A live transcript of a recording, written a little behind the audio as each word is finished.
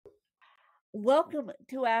Welcome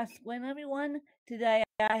to Ask When, everyone. Today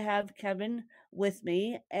I have Kevin with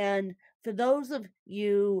me. And for those of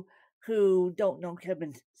you who don't know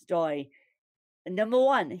Kevin's story, number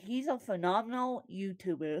one, he's a phenomenal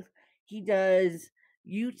YouTuber. He does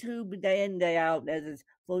YouTube day in, day out as his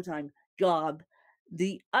full time job.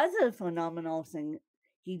 The other phenomenal thing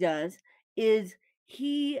he does is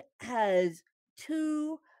he has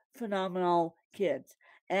two phenomenal kids.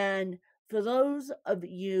 And for those of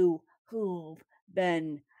you who've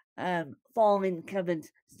been following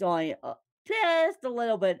Kevin's story just a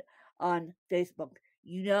little bit on Facebook,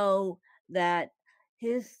 you know that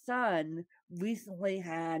his son recently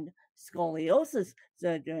had scoliosis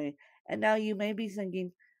surgery. And now you may be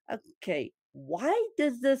thinking, okay, why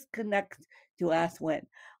does this connect to Ask When?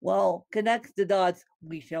 Well, connects the dots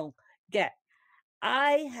we shall get.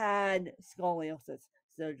 I had scoliosis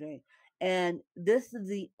surgery, and this is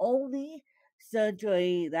the only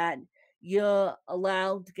surgery that you're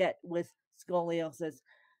allowed to get with scoliosis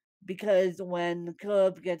because when the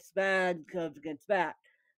curve gets bad, curve gets bad.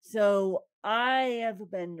 So I have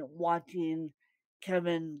been watching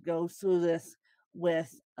Kevin go through this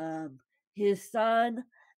with his son,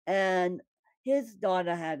 and his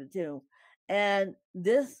daughter had it too. And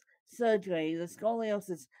this surgery, the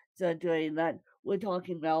scoliosis surgery that we're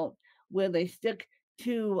talking about, where they stick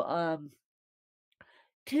two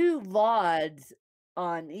rods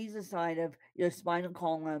on either side of your spinal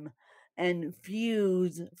column and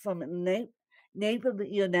fuse from the nape of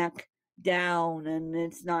your neck down, and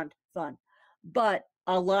it's not fun. But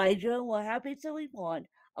Elijah, we're happy to report,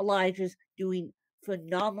 Elijah's doing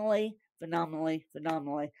phenomenally.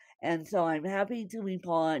 And so I'm happy to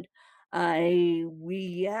report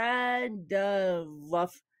we had a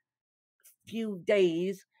rough few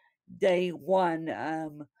days. Day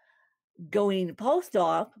one, going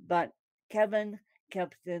post-op, but Kevin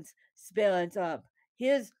kept his spirits up.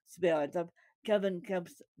 His spirits up. Kevin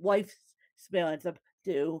kept wife's spirits up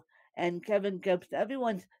too. And Kevin kept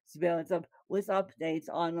everyone's spirits up with updates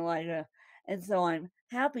on Elijah. And so I'm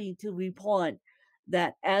happy to report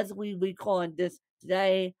that as we record this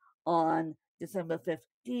today on December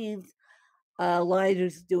 15th,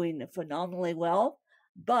 Elijah's doing phenomenally well.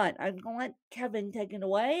 But I'm going to let Kevin take it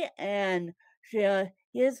away and share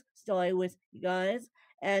his story with you guys.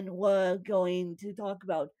 And we're going to talk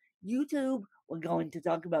about YouTube. We're going to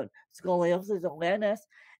talk about scoliosis awareness.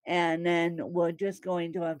 And then we're just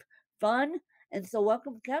going to have fun. And so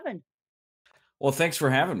welcome, Kevin. Well, thanks for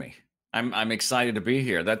having me. I'm excited to be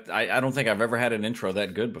here. That I don't think I've ever had an intro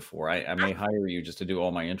that good before. I may hire you just to do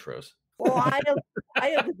all my intros. Well, I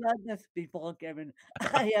have done this before, Kevin.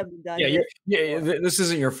 I haven't done this. This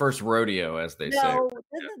isn't your first rodeo, as they say. No,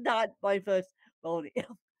 this is not my first rodeo.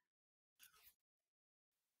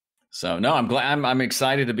 So no, I'm glad. I'm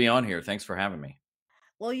excited to be on here. Thanks for having me.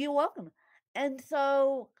 Well, you're welcome. And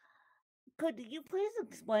so, could you please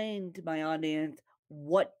explain to my audience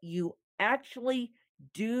what you actually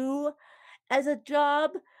do as a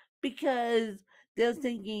job? Because they're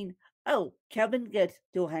thinking, oh, Kevin gets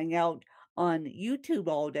to hang out on YouTube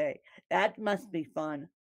all day. That must be fun.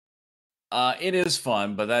 It is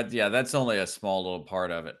fun, but that's only a small little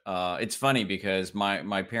part of it. It's funny because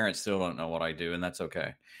my parents still don't know what I do, and that's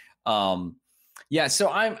okay. So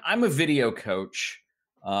I'm a video coach,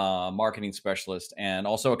 marketing specialist, and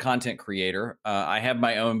also a content creator. I have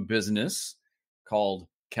my own business called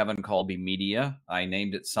Kevin Kolbe Media. I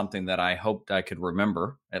named it something that I hoped I could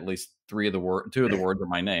remember. At least two of the words are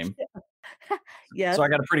my name. Yes. So I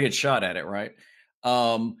got a pretty good shot at it, right?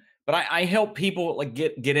 But I help people like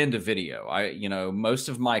get into video. Most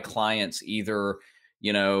of my clients either,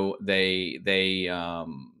 they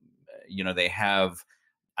have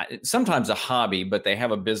sometimes a hobby, but they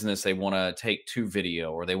have a business they want to take to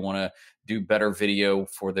video, or they want to do better video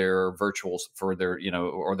for their virtuals, for their,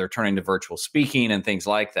 or they're turning to virtual speaking and things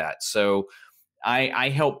like that. So I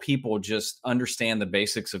help people just understand the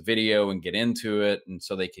basics of video and get into it, and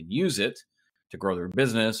so they can use it to grow their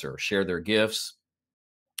business or share their gifts.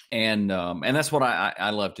 And that's what I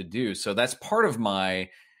love to do. So that's part of my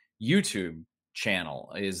YouTube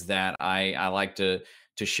channel, is that I like to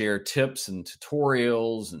share tips and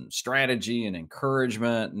tutorials and strategy and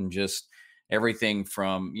encouragement, and just everything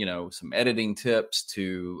from, some editing tips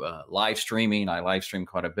to live streaming. I live stream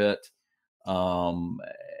quite a bit. I'm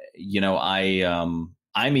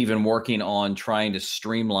even working on trying to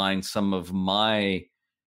streamline some of my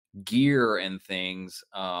gear and things.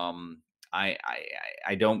 I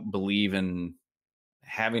don't believe in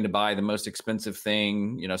having to buy the most expensive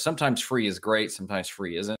thing. Sometimes free is great, sometimes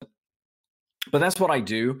free isn't. But that's what I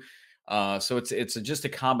do. So it's just a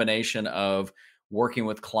combination of working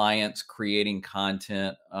with clients, creating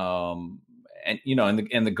content. And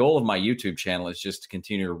the goal of my YouTube channel is just to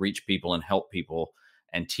continue to reach people and help people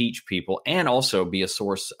and teach people, and also be a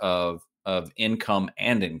source of income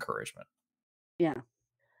and encouragement. Yeah,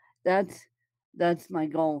 that's that's my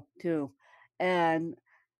goal too. And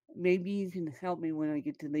maybe you can help me when I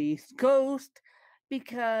get to the East Coast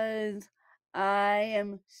because I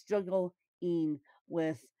am struggling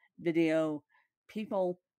with video.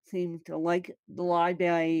 People seem to like the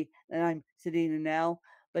library that I'm sitting in now,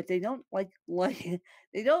 but they don't like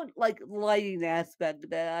they don't like the lighting aspect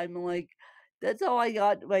that I'm like, that's all I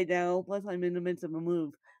got right now. Plus I'm in the midst of a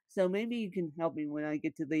move. So maybe you can help me when I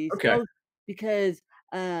get to the East Okay. Coast because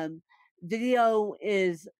um video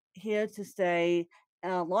is here to stay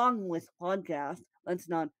along with podcast. Let's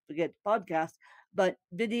not forget podcast, but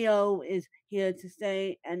video is here to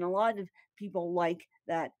stay, and a lot of people like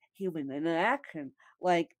that human interaction.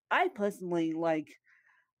 Like I personally like,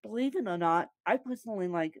 believe it or not, I personally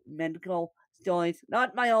like medical stories,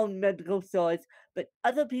 not my own medical stories, but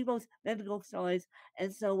other people's medical stories.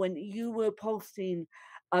 And so when you were posting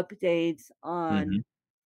updates Hmm. on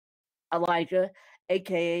Elijah,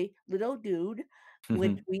 aka Little Dude,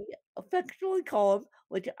 which Hmm. we affectionately call him,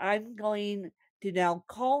 which I'm going to now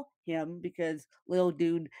call him because Little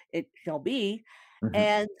Dude it shall be. Hmm.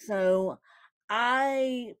 And so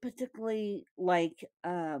I particularly like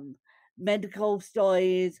medical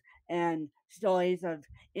stories and stories of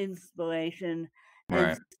inspiration. And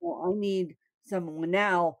Right. so I need someone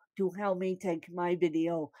now to help me take my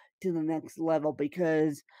video to the next level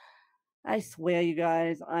because I swear, you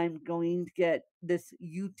guys, I'm going to get this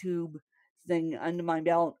YouTube thing under my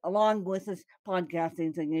belt along with this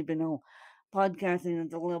podcasting thing, even though podcasting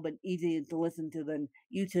is a little bit easier to listen to than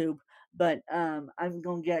YouTube. But I'm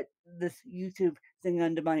going to get this YouTube thing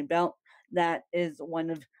under my belt. That is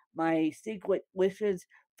one of my secret wishes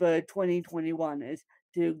for 2021 is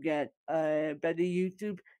to get a better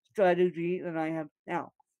YouTube strategy than I have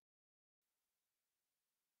now.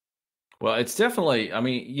 Well, it's definitely, I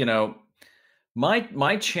mean,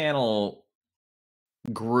 my channel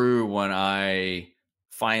grew when I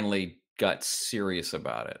finally got serious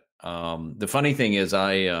about it. The funny thing is,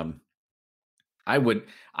 I would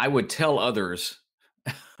I would tell others,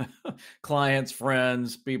 clients,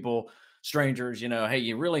 friends, people, strangers, hey,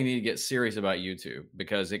 you really need to get serious about YouTube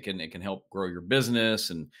because it can help grow your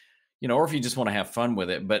business, and or if you just want to have fun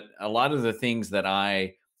with it. But a lot of the things that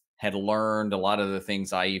I had learned, a lot of the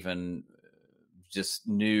things I even just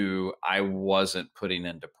knew I wasn't putting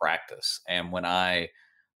into practice. And when I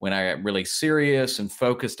got really serious and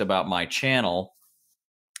focused about my channel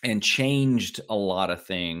and changed a lot of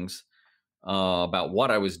things about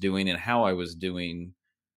what I was doing and how I was doing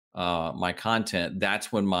my content,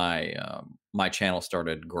 that's when my channel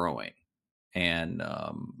started growing. And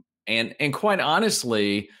quite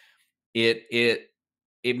honestly, it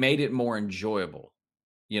it made it more enjoyable,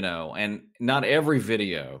 and not every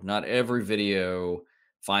video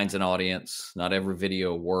finds an audience, not every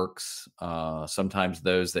video works. Sometimes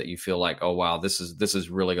those that you feel like, oh wow, this is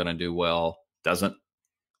really going to do well, doesn't.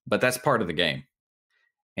 But that's part of the game.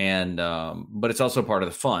 And but it's also part of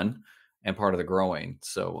the fun and part of the growing.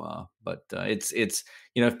 So but it's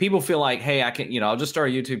if people feel like, hey, I can, I'll just start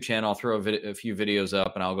a YouTube channel, I'll throw a few videos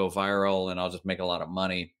up and I'll go viral and I'll just make a lot of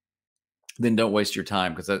money, then don't waste your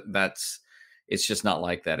time, because that's it's just not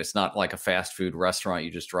like that. It's not like a fast food restaurant.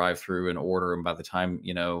 You just drive through and order, and by the time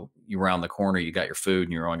you round the corner, you got your food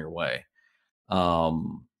and you're on your way.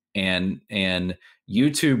 And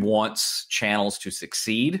YouTube wants channels to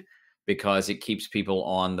succeed because it keeps people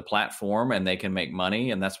on the platform and they can make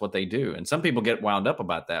money, and that's what they do. And some people get wound up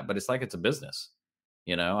about that, but it's like it's a business.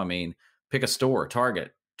 I mean, pick a store,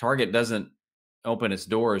 Target. Target doesn't open its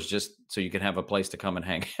doors just so you can have a place to come and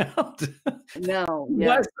hang out. No, Buy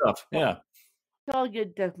yeah. stuff. Yeah.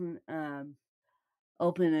 Target doesn't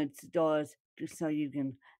open its doors just so you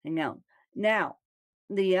can hang out. Now,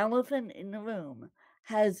 the elephant in the room,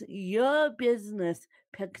 has your business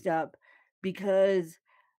picked up because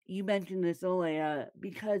you mentioned this earlier,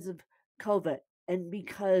 because of COVID and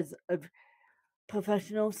because of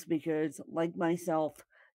professional speakers like myself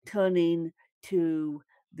turning to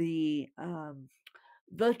the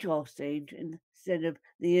virtual stage instead of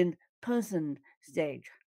the in person stage?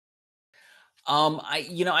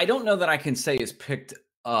 I don't know that I can say it's picked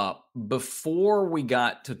up. Before we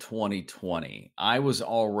got to 2020, I was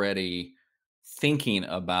already thinking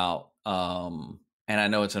about and I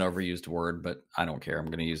know it's an overused word, but I don't care. I'm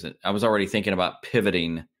going to use it. I was already thinking about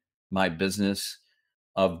pivoting my business,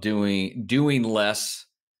 of doing less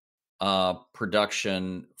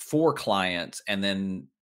production for clients, and then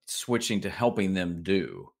switching to helping them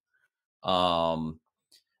do. Um,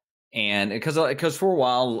 and because for a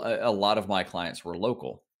while, a lot of my clients were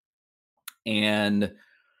local, and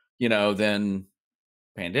then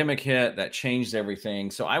pandemic hit, that changed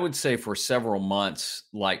everything. So I would say for several months,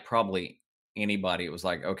 like probably anybody, it was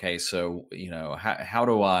like, okay, so how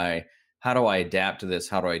do I adapt to this?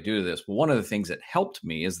 How do I do this? Well, one of the things that helped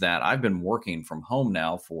me is that I've been working from home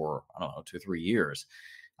now for, I don't know, 2 3 years.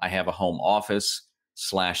 I have a home office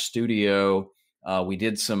slash studio. We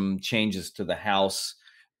did some changes to the house,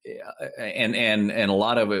 and a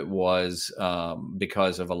lot of it was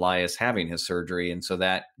because of Elias having his surgery, and so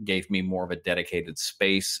that gave me more of a dedicated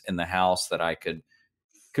space in the house that I could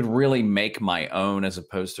really make my own, as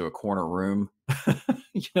opposed to a corner room,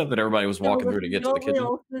 that everybody was So walking with through to get to the kitchen.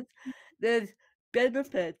 scoliosis, there's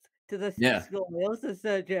benefits to the Yeah. scoliosis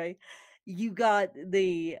surgery. You got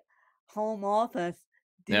the home office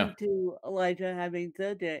due Yeah. to Elijah having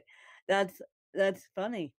surgery. That's that's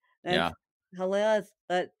funny. Yeah. That's hilarious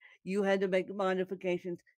that you had to make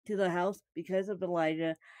modifications to the house because of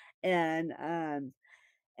Elijah, and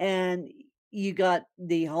and you got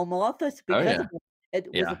the home office Oh because yeah. of it. It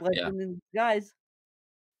was a Yeah. Yeah. blessing in disguise.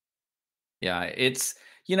 Yeah, it's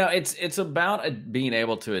about being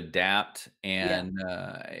able to adapt. Yeah, And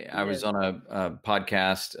I it was is. on a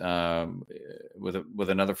podcast with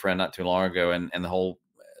another friend not too long ago, and the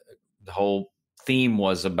whole theme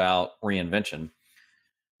was about reinvention.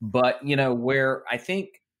 But where I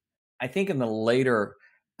think in the later,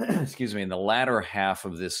 excuse me, in the latter half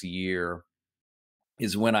of this year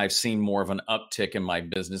is when I've seen more of an uptick in my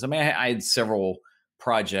business. I mean, I had several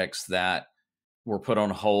projects that were put on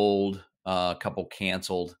hold, a couple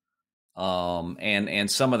canceled, and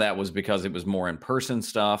some of that was because it was more in person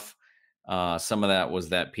stuff. Some of that was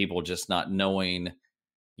that people just not knowing,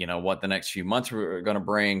 what the next few months were going to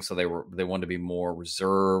bring, so they wanted to be more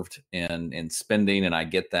reserved in spending, and I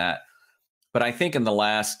get that. But I think in the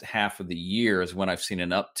last half of the year is when I've seen an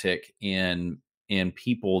uptick in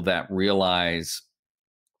people that realize.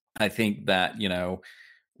 I think that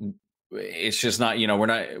it's just not,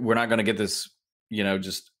 we're not going to get this,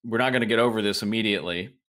 just we're not going to get over this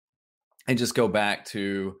immediately and just go back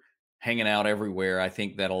to hanging out everywhere. I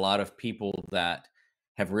think that a lot of people that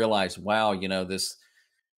have realized, wow,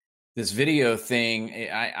 this video thing,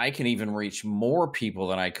 I can even reach more people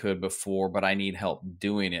than I could before, but I need help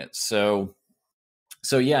doing it. So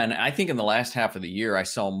yeah, and I think in the last half of the year, I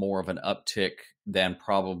saw more of an uptick than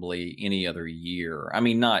probably any other year. I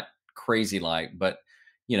mean, not crazy like, but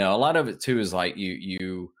a lot of it too is like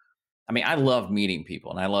you. I mean, I love meeting people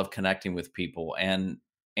and I love connecting with people, and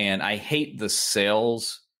I hate the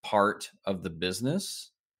sales part of the business,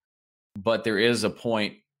 but there is a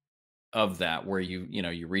point of that where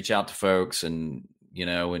you reach out to folks, and you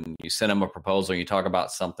send them a proposal, you talk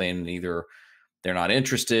about something, and either they're not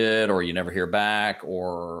interested or you never hear back,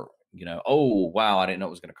 or oh wow, I didn't know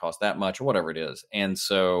it was going to cost that much, or whatever it is. And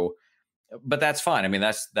so, but that's fine. I mean,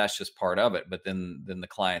 that's just part of it. But then the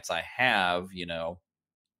clients I have,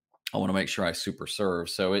 I want to make sure I super serve.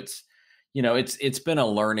 So it's been a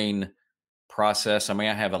learning process. I mean,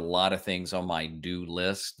 I have a lot of things on my do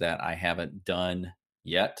list that I haven't done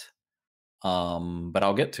yet, but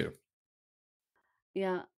I'll get to.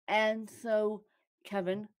 Yeah. And so,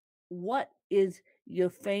 Kevin, what is your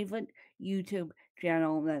favorite YouTube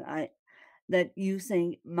channel that you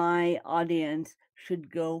think my audience should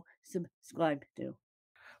go subscribe to?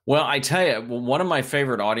 Well, I tell you, one of my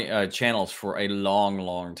favorite channels for a long,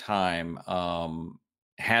 long time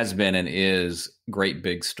has been and is Great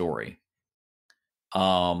Big Story.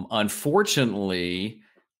 Unfortunately,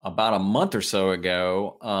 about a month or so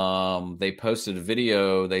ago, they posted a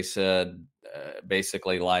video. They said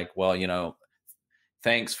basically like, well,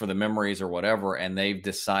 thanks for the memories or whatever. And they've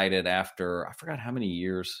decided after, I forgot how many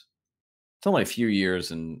years, it's only a few years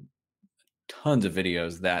and tons of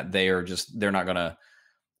videos, that they're not going to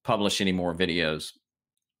publish any more videos.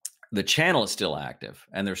 The channel is still active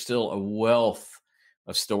and there's still a wealth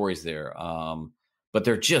of stories there. But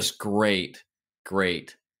they're just great,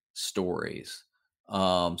 great stories.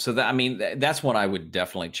 So that, I mean, that's one I would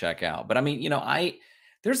definitely check out. But I mean,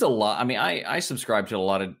 there's a lot. I mean, I subscribe to a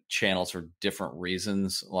lot of channels for different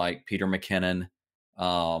reasons, like Peter McKinnon,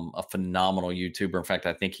 a phenomenal YouTuber. In fact,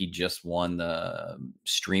 I think he just won the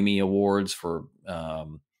Streamy Awards for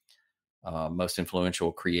most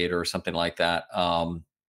influential creator or something like that.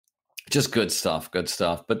 Just good stuff, good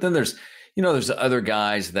stuff. But then there's other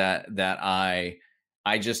guys that I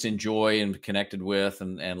just enjoy and connected with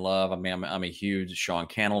and love. I mean, I'm a huge Sean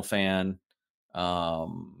Cannell fan.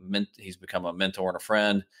 He's become a mentor and a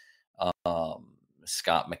friend.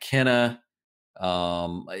 Scott McKenna,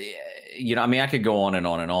 I mean, I could go on and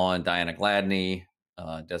on and on. Diana Gladney,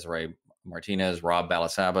 Desiree Martinez, Rob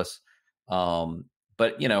Balasabas.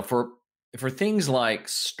 But for things like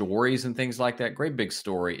stories and things like that, Great Big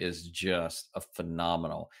Story is just a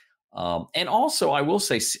phenomenal. And also, I will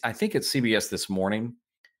say, I think it's CBS This Morning.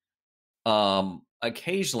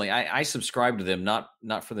 Occasionally, I subscribe to them,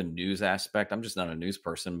 not for the news aspect. I'm just not a news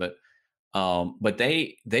person, but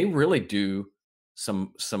they really do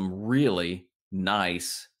some really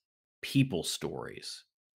nice people stories.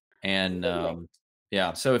 And Really?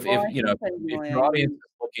 yeah, so Well, if I you know think if anyway, your audience is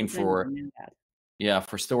I looking kind of for, knew that. yeah,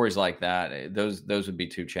 for stories like that, those would be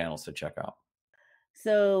two channels to check out.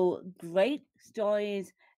 So great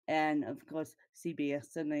stories, and of course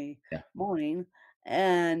CBS in the Yeah. morning.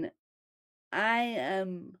 And I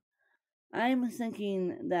am I'm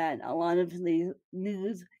thinking that a lot of the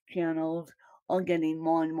news channels are getting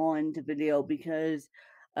more and more into video because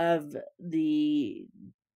of the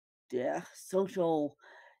social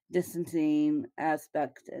distancing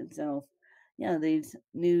aspect. And so, yeah, these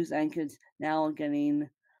news anchors now are getting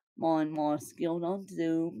more and more skilled on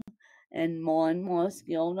Zoom and more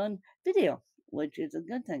skilled on video, which is a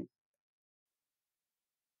good thing.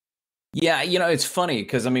 Yeah, it's funny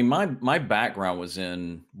because I mean, my background was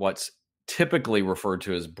in what's typically referred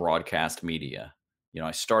to as broadcast media.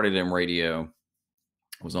 I started in radio,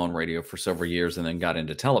 was on radio for several years, and then got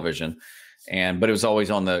into television. But it was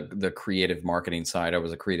always on the creative marketing side. I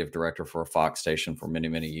was a creative director for a Fox station for many,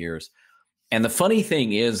 many years. And the funny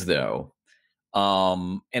thing is, though,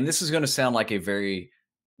 and this is going to sound like a very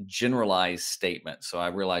generalized statement, so I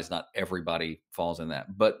realize not everybody falls in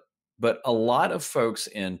that, but a lot of folks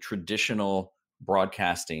in traditional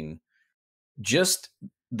broadcasting just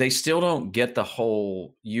they still don't get the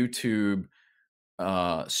whole YouTube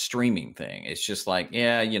streaming thing. It's just like,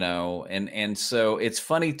 yeah, and so it's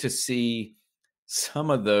funny to see some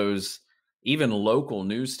of those even local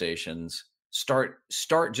news stations start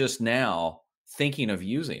just now thinking of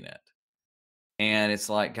using it. And it's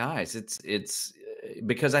like, guys, it's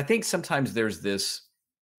because I think sometimes there's this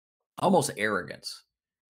almost arrogance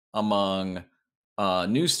among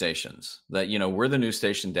news stations that, we're the news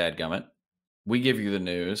station, dadgummit. We give you the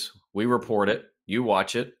news, we report it, you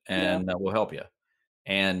watch it, Yeah. and we'll help you.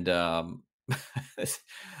 And and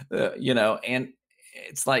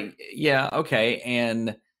it's like, yeah, okay.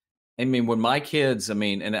 And I mean, when my kids, I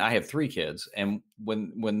mean, and I have three kids, and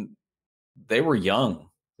when they were young,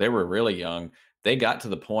 they were really young, they got to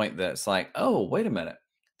the point that it's like, oh, wait a minute,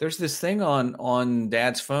 there's this thing on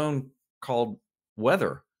dad's phone called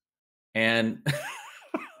weather. And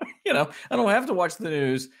I don't have to watch the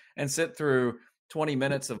news and sit through 20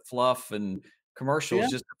 minutes of fluff and Yeah. commercials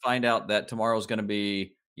just to find out that tomorrow's going to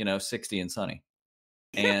be 60 and sunny.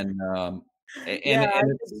 And Yeah, I get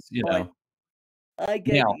your it's point. I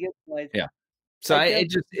get now, your point. yeah. So I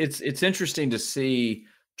just it's interesting to see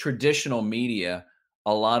traditional media,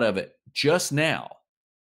 a lot of it just now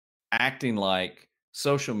acting like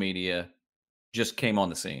social media just came on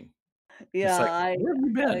the scene. yeah, It's like, where have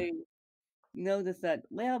you been? I noticed that.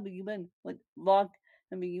 Well, but what locked?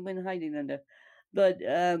 You've been hiding under. But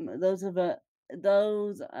those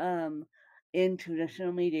in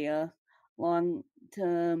traditional media, long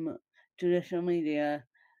term traditional media,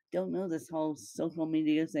 don't know this whole social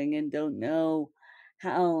media thing and don't know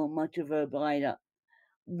how much of a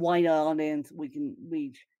wider audience we can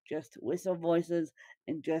reach just with our voices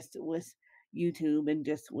and just with YouTube and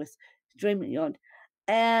just with streaming on.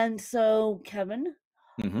 And so, Kevin,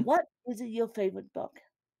 Mhm. what is your favorite book?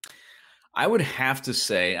 I would have to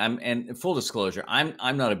say, and full disclosure,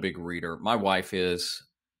 I'm not a big reader. My wife is.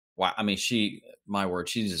 Wow, I mean, my word,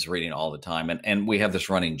 she's just reading all the time, and we have this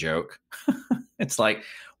running joke. It's like,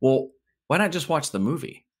 well, why not just watch the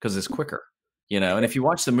movie? Because it's quicker, And if you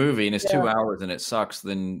watch the movie and it's Yeah, 2 hours and it sucks,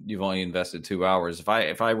 then you've only invested 2 hours. If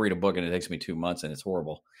I read a book and it takes me 2 months and it's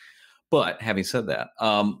horrible. But having said that,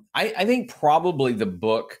 I think probably the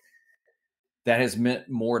book that has meant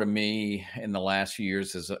more to me in the last few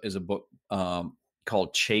years is a book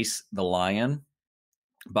called Chase the Lion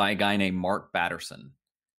by a guy named Mark Batterson.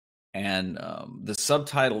 And the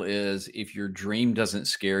subtitle is If Your Dream Doesn't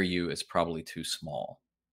Scare You, It's Probably Too Small.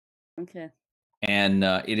 okay. And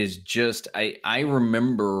it is just, I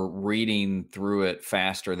remember reading through it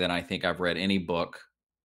faster than I think I've read any book,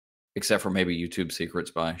 except for maybe YouTube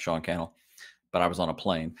Secrets by Sean Cannell, but I was on a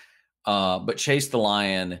plane. But Chase the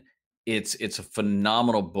Lion, it's a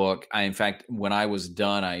phenomenal book. In fact, when I was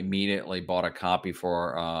done, I immediately bought a copy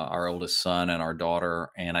for our oldest son and our daughter,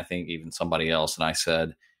 and I think even somebody else. And I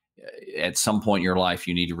said, at some point in your life,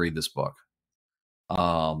 you need to read this book.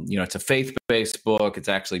 It's a faith-based book. It's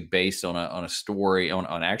actually based on a story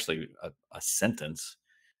on actually a sentence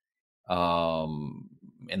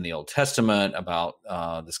in the Old Testament about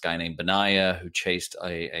this guy named Benaiah who chased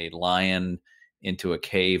a lion into a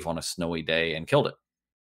cave on a snowy day and killed it.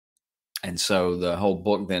 And so the whole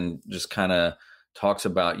book then just kind of talks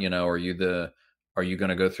about, are you going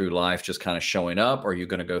to go through life just kind of showing up? Or are you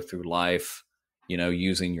going to go through life,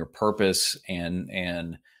 using your purpose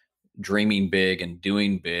and dreaming big and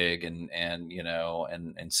doing big and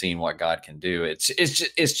seeing what God can do. It's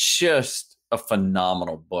just a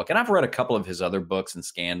phenomenal book. And I've read a couple of his other books and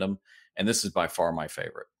scanned them, and this is by far my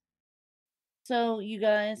favorite. So you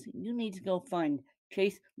guys, you need to go find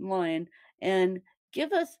Chase the Lion and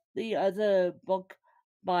give us the other book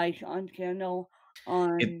by Sean Cannell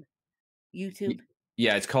on YouTube.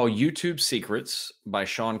 Yeah, it's called YouTube Secrets by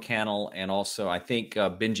Sean Cannell, and also I think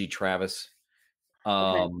Benji Travis.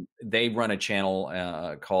 Okay. They run a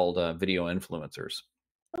channel called Video Influencers.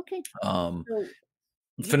 Okay. So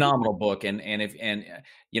you phenomenal book, and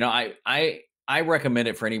I recommend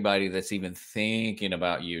it for anybody that's even thinking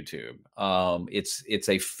about YouTube. It's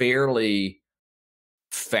a fairly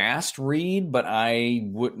fast read, but I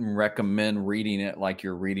wouldn't recommend reading it like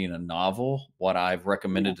you're reading a novel. What I've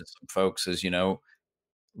recommended to some folks is,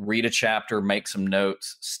 read a chapter, make some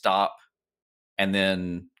notes, stop, and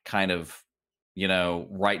then kind of,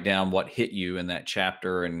 write down what hit you in that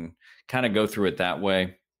chapter and kind of go through it that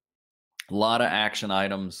way. A lot of action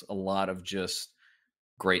items, a lot of just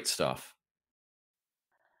great stuff.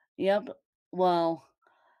 Yep. Well,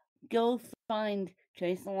 go find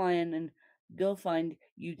Chase the Lion and go find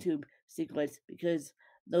YouTube Secrets, because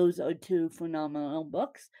those are two phenomenal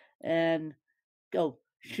books. And go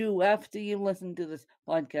shoo, after you listen to this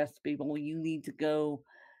podcast, people, you need to go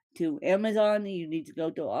to Amazon, you need to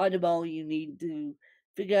go to Audible, you need to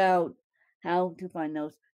figure out how to find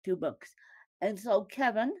those two books. And so,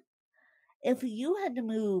 Kevin, if you had to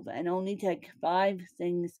move and only take 5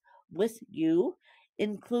 things with you,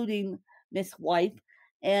 including Miss Wife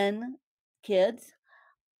and kids,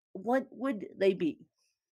 what would they be?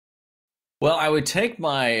 Well, I would take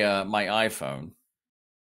my my iPhone,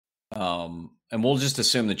 and we'll just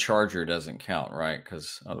assume the charger doesn't count, right?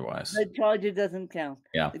 Because otherwise, The charger doesn't count.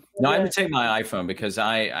 yeah. No, I would take my iPhone because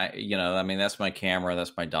I mean, that's my camera,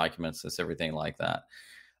 that's my documents, that's everything like that.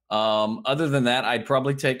 Other than that, I'd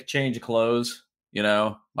probably take a change of clothes.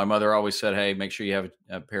 My mother always said, "Hey, make sure you have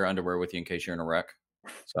a pair of underwear with you in case you're in a wreck."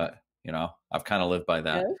 So, I've kind of lived by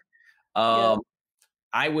that. Yeah.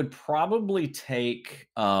 I would probably take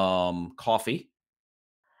coffee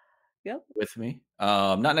Yep. with me.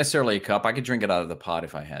 Not necessarily a cup. I could drink it out of the pot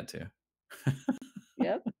if I had to.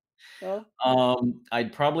 Yep. Well,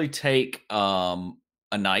 I'd probably take a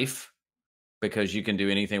knife because you can do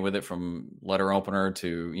anything with it from letter opener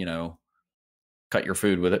to, cut your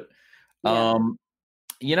food with it. yeah.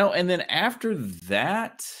 And then after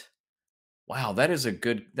that, wow, that is a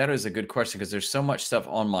good question because there's so much stuff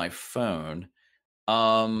on my phone.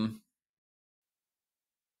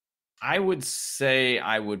 I would say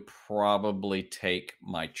I would probably take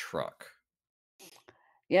my truck.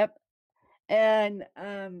 Yep. And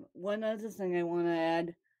one other thing I want to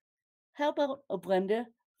add: how about a blender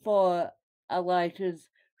for Elijah's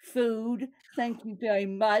food? Thank you very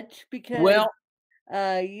much. Because Well,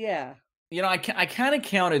 yeah. I kind of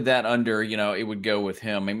counted that under, it would go with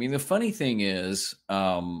him. I mean, the funny thing is,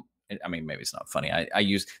 I mean, maybe it's not funny.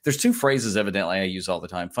 There's two phrases evidently I use all the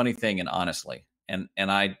time: funny thing and honestly.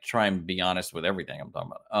 And I try and be honest with everything I'm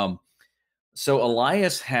talking about. So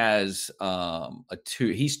Elias has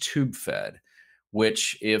he's tube fed,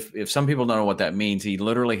 which if some people don't know what that means, he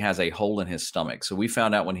literally has a hole in his stomach. So we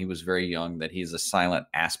found out when he was very young that he's a silent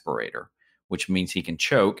aspirator, which means he can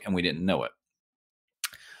choke, and we didn't know it.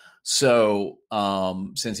 So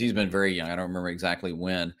since he's been very young, I don't remember exactly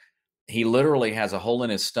when, he literally has a hole in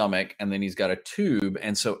his stomach, and then he's got a tube.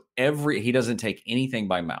 And so he doesn't take anything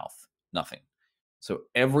by mouth, nothing. So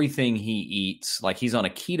everything he eats, like he's on a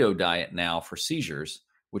keto diet now for seizures,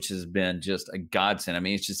 which has been just a godsend. I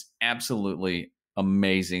mean, it's just absolutely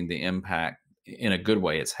amazing the impact in a good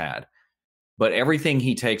way it's had. But everything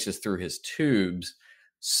he takes is through his tubes.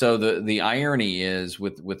 So the irony is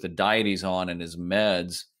with the diet he's on and his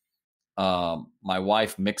meds, my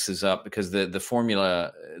wife mixes up because the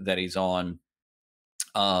formula that he's on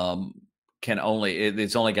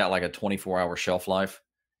it's only got like a 24-hour shelf life.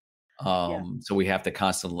 So we have to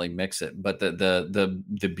constantly mix it. But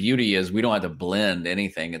the beauty is we don't have to blend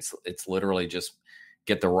anything. It's literally just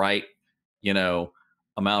get the right,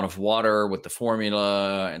 amount of water with the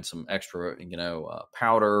formula and some extra,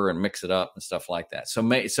 powder, and mix it up and stuff like that. So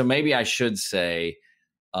maybe I should say,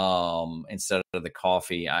 instead of the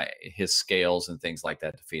coffee, his scales and things like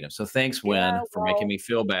that to feed him. So thanks, Yeah, Win, for making well, me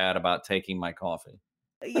feel bad about taking my coffee.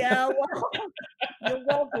 yeah, well, you're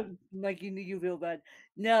welcome, making you feel bad.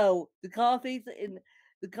 No, the coffee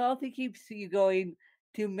keeps you going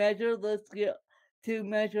to measure to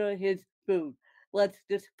measure his food. Let's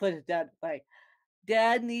just put it that way.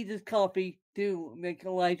 Dad needs his coffee to make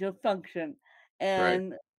Elijah function. Right.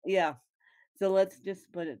 And yeah, so let's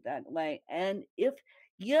just put it that way. And if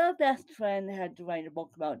your best friend had to write a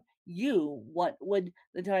book about you, what would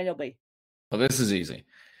the title be? Well, this is easy.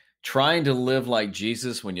 Trying to live like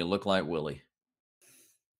Jesus when you look like Willie.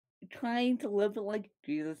 Trying to live like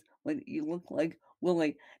Jesus when you look like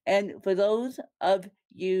Willie. And for those of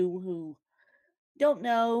you who don't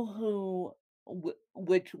know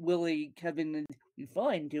which Willie Kevin is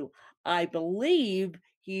referring to, I believe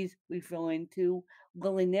he's referring to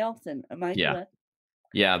Willie Nelson. Am I Yeah. correct?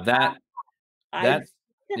 Yeah, I, I, that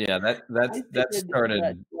yeah, that figured that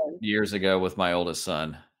started was. years ago with my oldest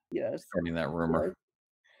son, Yes, starting that rumor. yes.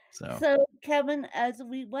 So, So, Kevin, as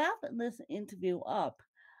we wrap this interview up,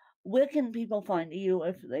 where can people find you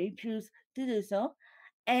if they choose to do so?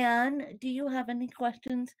 And do you have any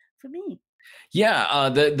questions for me? yeah,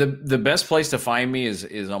 the best place to find me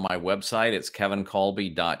is on my website. It's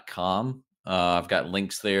kevinkolbe.com. I've got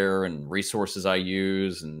links there and resources I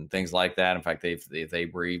use and things like that. In fact, they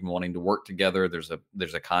were even wanting to work together. There's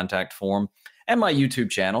a contact form, and my YouTube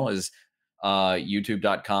channel is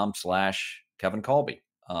youtube.com/Kevin Kolbe.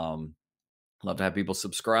 Love to have people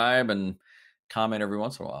subscribe and comment every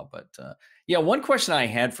once in a while. But yeah, one question I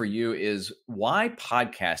had for you is, why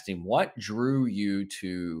podcasting? What drew you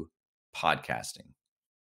to podcasting?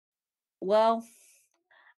 Well,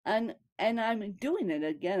 and I'm doing it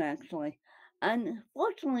again actually.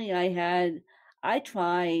 Unfortunately, I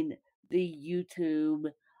tried the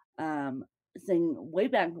YouTube um thing way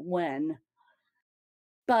back when,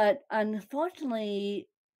 but unfortunately,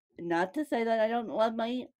 not to say that I don't love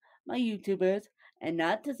my YouTubers, and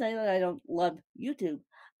not to say that I don't love YouTube.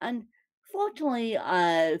 Unfortunately,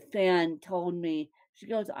 a fan told me, she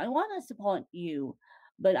goes, "I want to support you,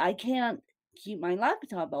 but I can't keep my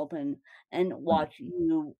laptop open and Mm. watch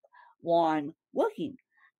you while I'm working."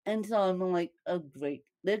 And so I'm like, "Oh great,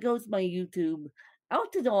 there goes my YouTube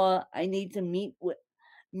out the door. I need to meet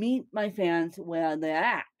my fans where they're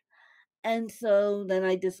at." And so then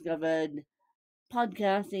I discovered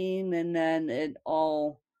podcasting, and then it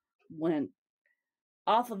all went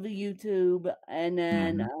off of the YouTube and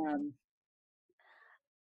then Mhm.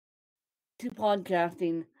 to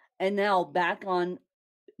podcasting, and now back on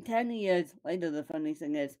 10 years later. The funny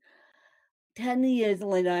thing is, 10 years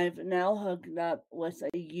later, I've now hooked up with a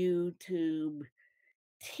YouTube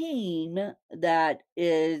team that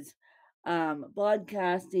is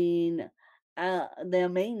broadcasting. Their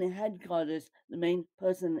main headquarters, the main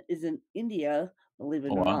person is in India, believe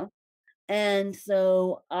it Oh, or wow. not. And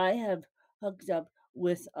so I have hooked up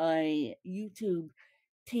with a YouTube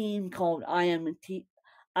team called I am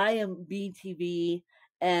BTV,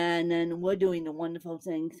 and then we're doing the wonderful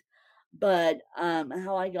things. But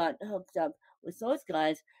how I got hooked up with those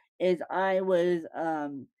guys is I was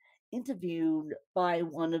interviewed by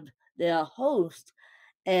one of their hosts,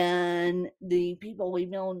 and the people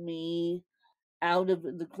emailed me out of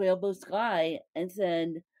the clear blue sky and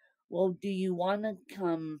said, "Well, do you want to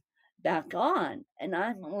come back on?" And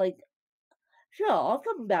I'm like, "Sure, I'll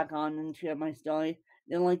come back on and share my story."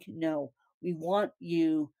 They're like, "No, we want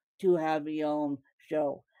you to have your own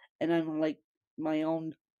show." And I'm like, "My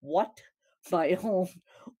own what? My own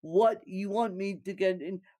what? You want me to get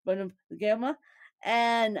in front of the camera?"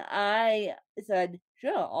 And I said,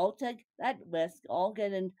 "Sure, I'll take that risk. I'll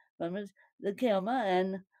get in front of the camera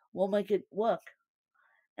and we'll make it work."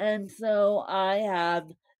 And so I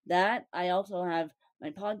have that. I also have my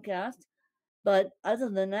podcast. But other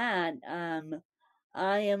than that,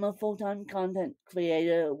 I am a full time content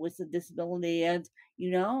creator with a disability, as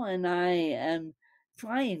you know, and I am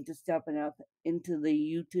trying to step it up into the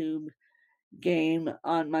YouTube game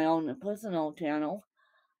on my own personal channel.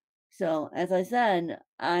 So, as I said,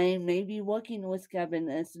 I may be working with Kevin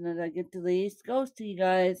as soon as I get to the East Coast to you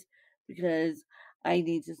guys, because I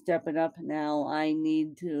need to step it up now. I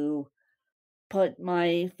need to put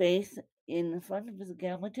my face in front of the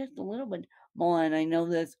camera just a little bit more. And I know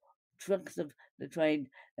there's tricks of the trade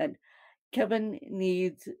that Kevin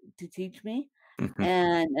needs to teach me.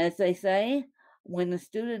 And as they say, when the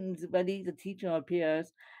student is ready, the teacher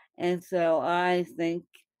appears. And so I think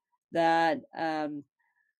that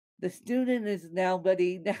the student is now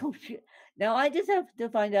ready. Now I just have to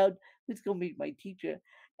find out who's going to be my teacher,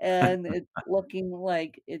 and it's looking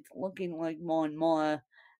like more and more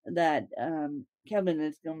that Kevin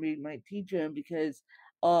is going to be my teacher because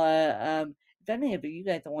if any of you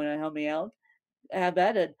guys want to help me out, have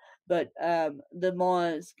at it. But the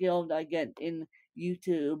more skilled I get in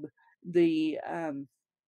YouTube, the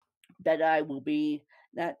better I will be.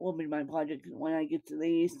 That will be my project when I get to the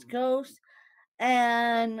East Coast.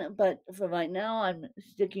 But for right now, I'm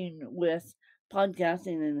sticking with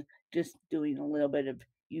podcasting and just doing a little bit of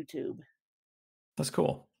YouTube. That's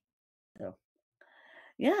cool. So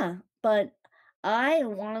yeah, but I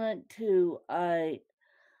wanted to I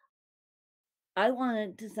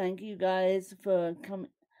wanted to thank you guys for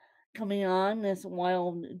coming on this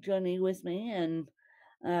wild journey with me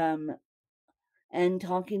um and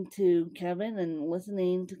talking to Kevin and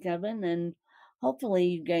listening to Kevin, and hopefully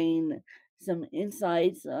you gain some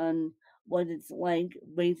insights on what it's like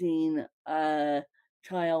raising a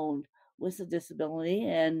child with a disability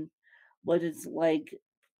and what it's like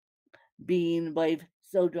being a brave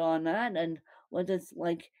soldier on that, and what it's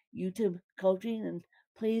like YouTube coaching. And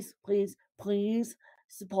please, please, please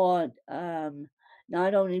support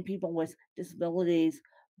not only people with disabilities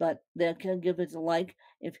but their caregivers alike.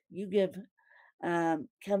 If you give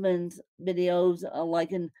Kevin's videos a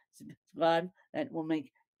like and subscribe, that will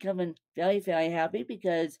make Kevin very, very happy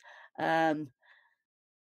because um,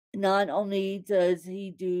 not only does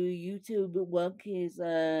he do YouTube work, he's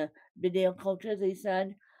a video coach, as he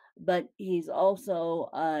said, but he's also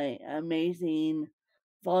an amazing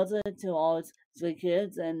father to all his three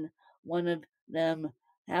kids, and one of them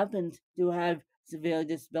happens to have severe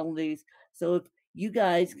disabilities. So if you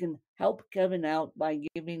guys can help Kevin out by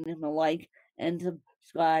giving him a like and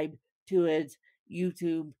subscribe to his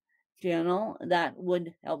YouTube channel, that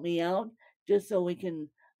would help me out just so we can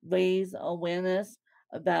raise awareness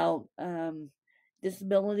about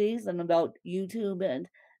disabilities and about YouTube and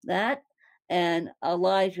that. And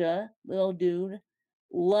Elijah, little dude,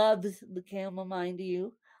 loves the camera, mind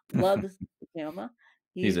you, loves the camera.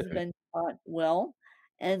 He's He's been taught well.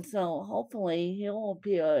 And so hopefully he'll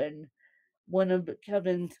appear in one of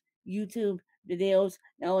Kevin's YouTube videos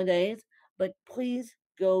nowadays. But please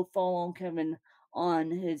go follow Kevin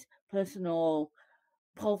on his personal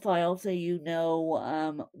profile so you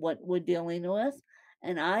know what we're dealing with.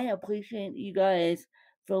 And I appreciate you guys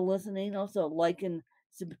for listening. Also, like and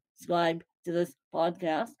subscribe to this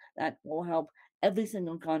podcast. That will help every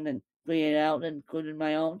single content created out, including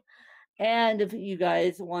my own. And if you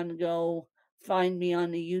guys want to go find me on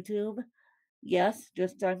the YouTube, yes,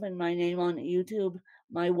 just type in my name on YouTube.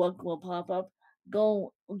 My work will pop up.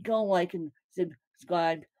 Go like and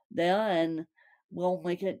subscribe there, and we'll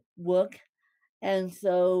make it work. And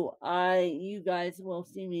so you guys will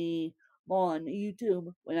see me on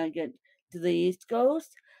YouTube when I get to the East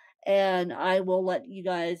Coast, and I will let you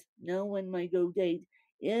guys know when my go date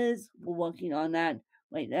is. We're working on that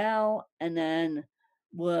right now, and then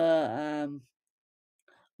we're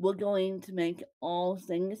going to make all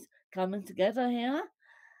things coming together here.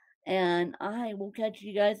 And I will catch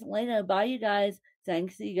you guys later. Bye, you guys.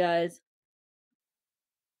 Thanks, you guys.